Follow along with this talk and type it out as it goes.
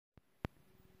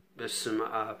በስመ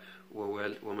አብ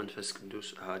ወወልድ ወመንፈስ ቅዱስ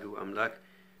አሐዱ አምላክ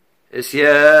እሴብሕ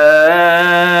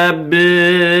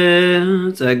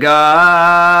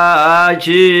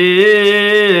tsegaki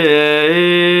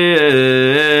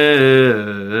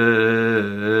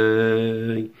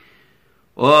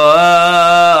o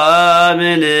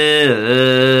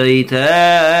ምልዕተ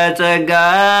ጸጋ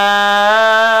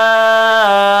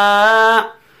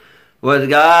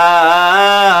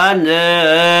ወትጋነ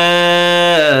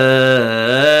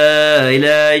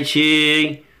ኢለኪ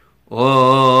ኦ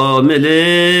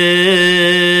ምልዕተ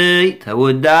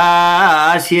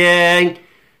ውዳሴ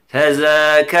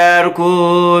ተዘከርኩ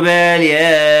በሌሊት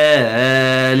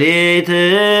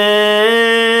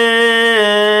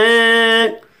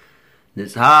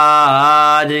ንጽሐ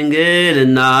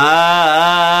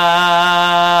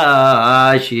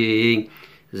ድንግልናኪ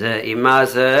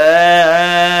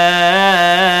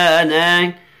ዘኢማሰነ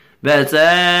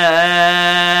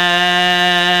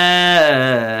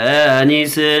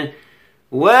በጸኒስ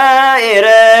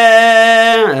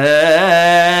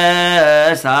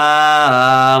ወኢረሳ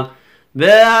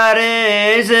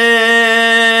በአርስ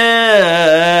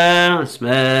እስመ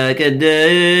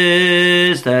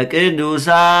ቅድስተ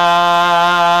ቅዱሳን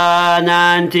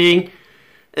አንቲ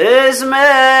እስመ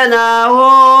ናሁ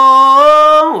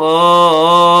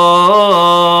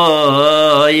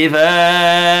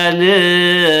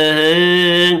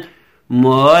ይፈልግ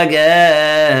ሞገደ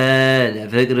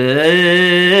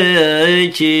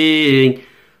ፍቅርኪ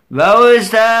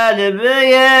በውስተ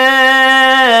ልብየ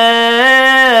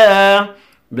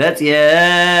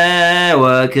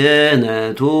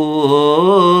በጽየወክነቱ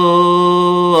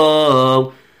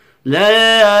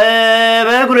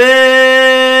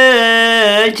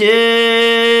ለበኩርኪ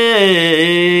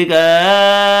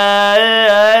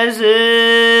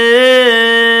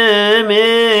ቀስሚ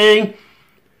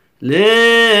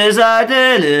ልሳተ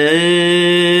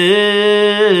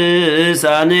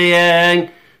ልሳንየ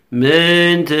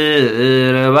ምንትርባሁ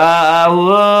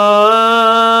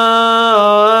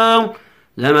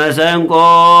ለመሰንቆ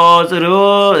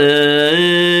ጽሩዕ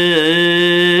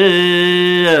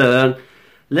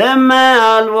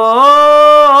ለመአልቦ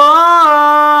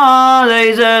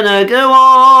ዘይዘነቅዎ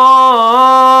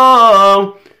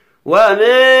ወምንተ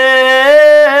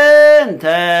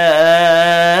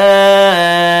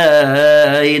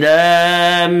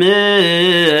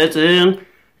ይደምጽ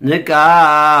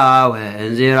ንቃወ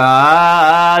እንዚራ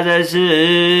ዘስቆለ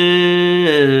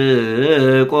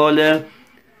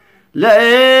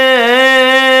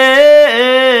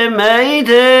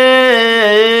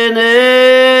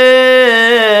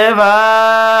ለእመይትንፋ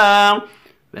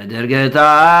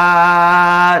በድርገታት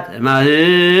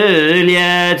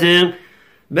ማህልየት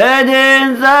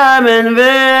በድንፃ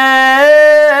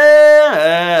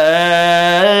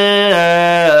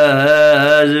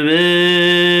መንፈስ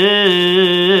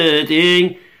ብጢኝ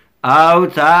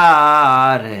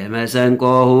አውታረ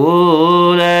መሰንቆሁ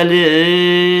ለልብየ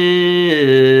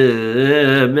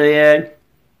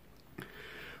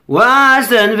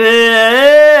ወአስተንፍስየ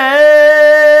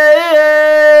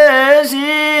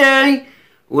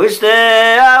ውስተ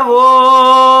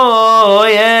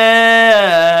አፉየ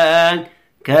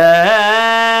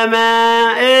ከመ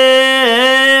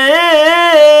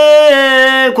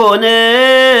እኮነ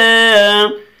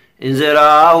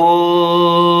እንዝራሁ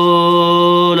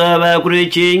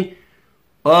ለበኩርኪ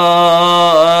ኦ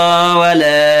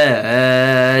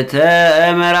ወለተ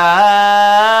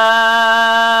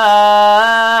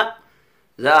ምራቅ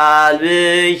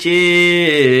ዘአልብኪ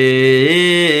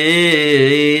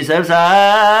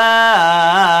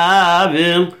ሰብሳብ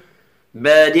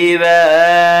በዲበ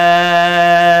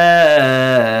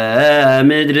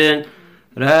ምድር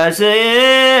ረስየነ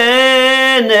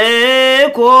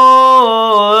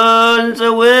ኮን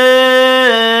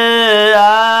ጽውዓ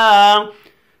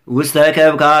ውስተ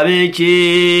ከብካብኪ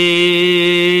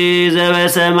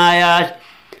ዘበሰማያት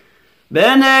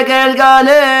በነቀልቃለ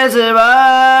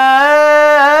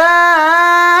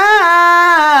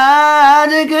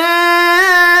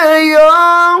ስብሐትክዮ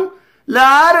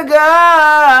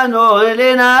ላርጋኖ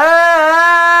ህሊናየ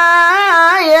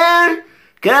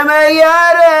ከመ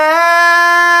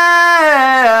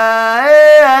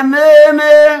ያረምም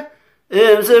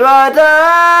እምስባታ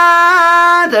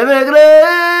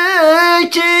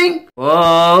ፍቅርኪ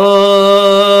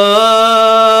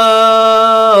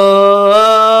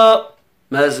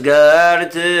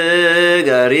መስገርት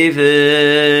ገሪፍ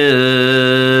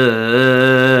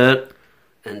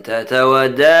እንተ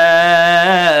ተወደይኪ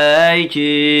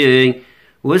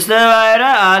ውስተ ባሕረ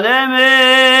ዓለም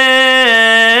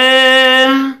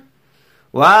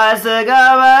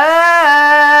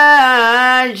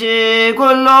ዋስተጋባይኪ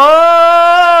ኩሎሙ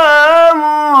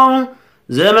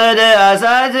ዘመደ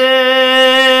አሳት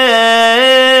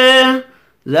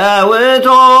ዛውቶ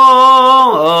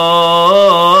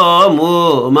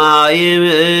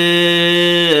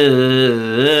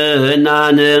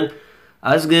ማይምናን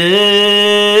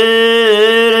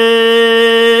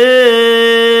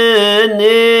አስግርኒ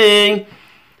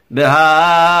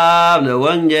በሃብ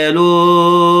ለወንጀሉ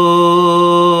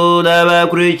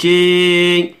ለበኩርቺ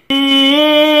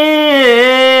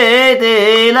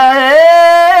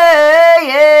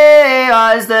ኢላየ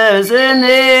አስተስኒ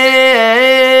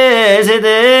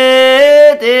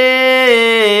ስትት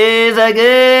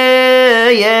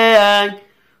ዘግየ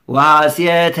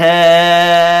ዋስየተ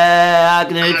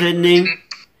አቅንትኒ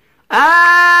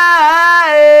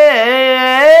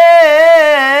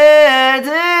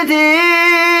አትቲ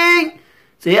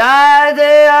ሲያተ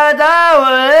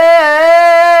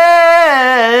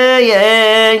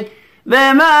አታወየኝ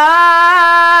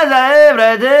በማዛ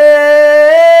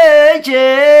ህብረትች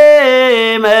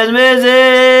መዝምዝኒ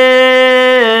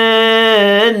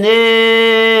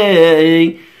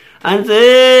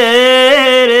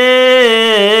አንጽር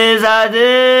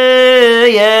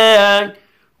እሳትየ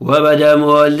ወበደም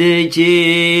ወልድኪ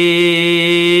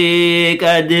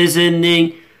ቀድስኒ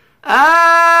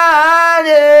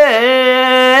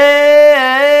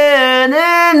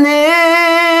አድነኒ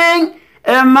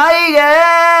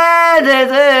እማይገድ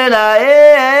ጥላዬ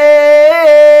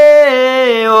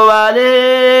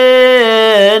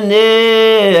ወባልኒ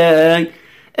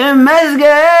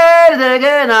እመስገድ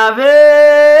ተከናፍር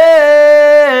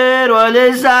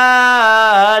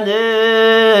ወልሳን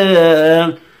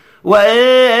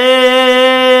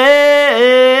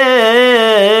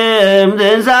ወእም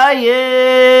ትንሣኤ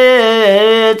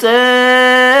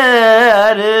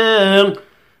ጸር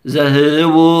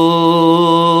ዘህቡ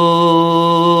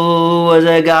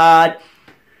ወዘጋድ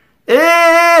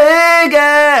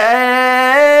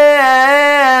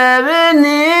እገብኒ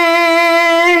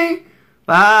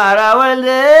ባሕረ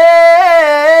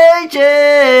ወልድች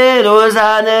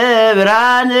ልሳነ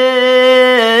ብርሃን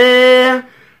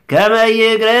ከመ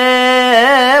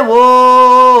ይቅረቡ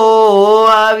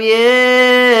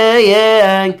አብየ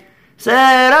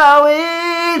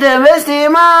ሰራዊተ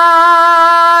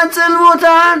ምስቲማን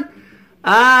ጽልሙታን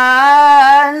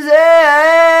አንዘ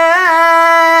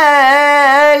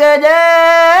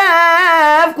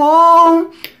ገደፍኩ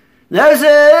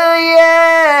ነፍስየ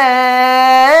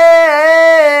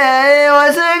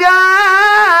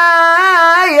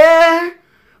ወሥጋየ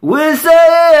ውስተ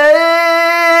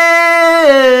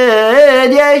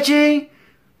እዴኪ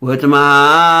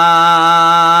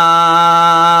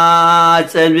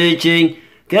ወትማጸንብኪኝ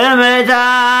ከመ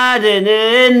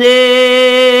ታድኅነኒ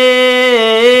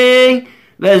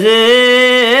በዚህ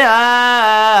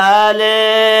ዓለም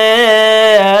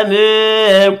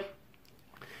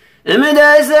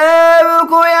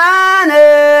እምደሰብኩያነ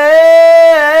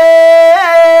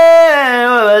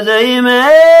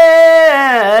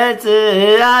ወበዘይመጽእ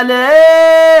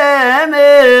ዓለም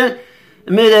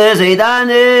እምደ ሰይጣን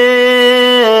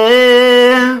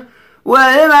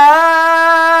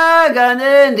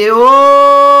ወእምአጋንንቲሁ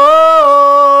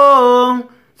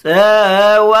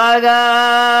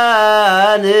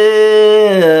ጸዋጋን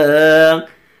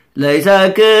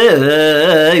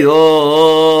ለይሰክዮ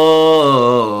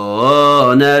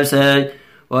ነፍሰን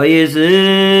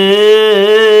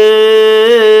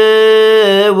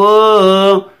ወይስቡ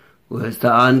ውስተ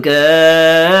አንቀጸ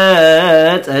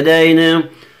ደይን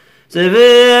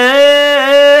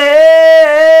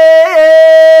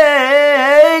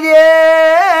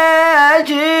ጽብሕት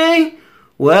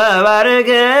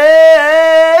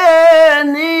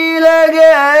ወባርከኒ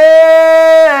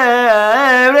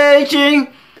ለገብርኪ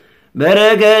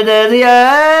በረከተ ዚአኪ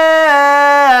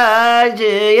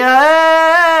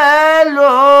ያሎ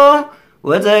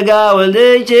ወጸጋ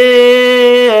ወልድኪ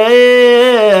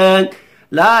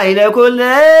ላዕለ ኩልነ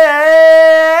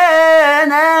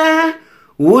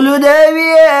ውሉደ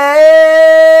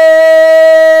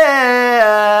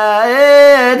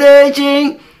ቤትኪ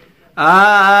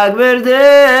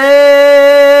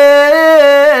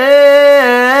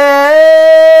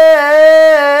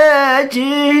አግብርትኪ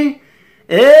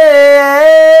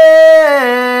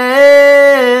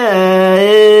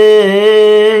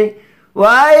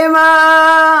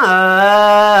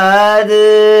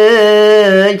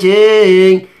ዋይማድኪ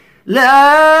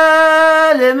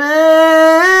ለዓለመ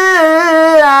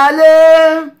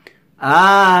ዓለም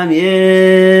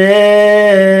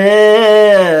አሜን።